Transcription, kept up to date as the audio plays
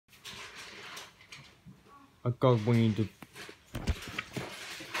I got Winnie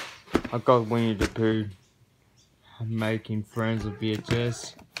the Pooh making friends with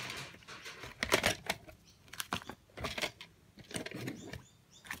VHS.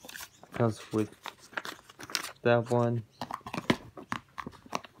 Comes with that one.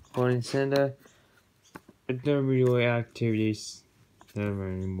 For Nintendo, I don't really like activities never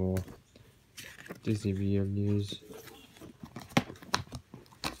anymore. Disney video news.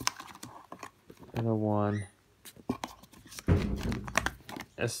 Another one.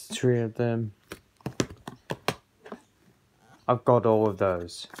 There's 3 of them. I've got all of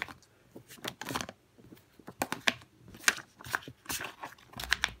those.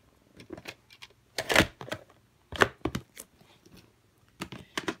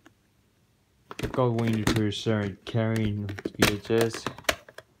 I've got Winnie the Pooh started carrying VHS.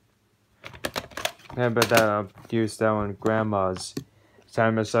 Remember that I used that on grandma's.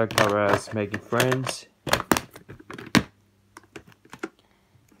 Time I started covers making friends.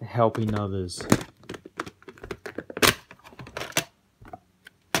 And helping others.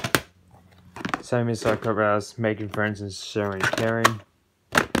 Same as I covers making friends and sharing caring.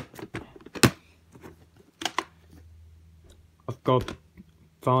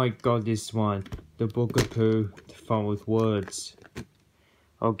 Finally got this one, the Book of Pooh, Fun with Words.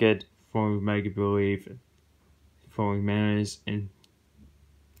 I'll get Fun with Make Believe, Fun with Manners, and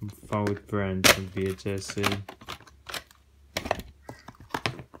Fun with Friends from VHS.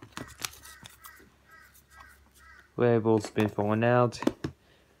 Labels been falling out.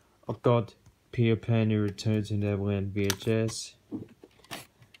 I've got Peter Pan Who Returns to Neverland VHS.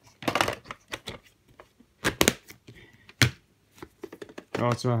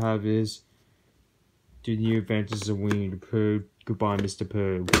 Also I have is The New Adventures of Winnie the Pooh. Goodbye, Mr.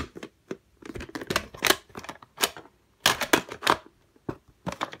 Pooh.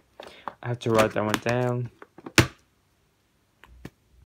 I have to write that one down.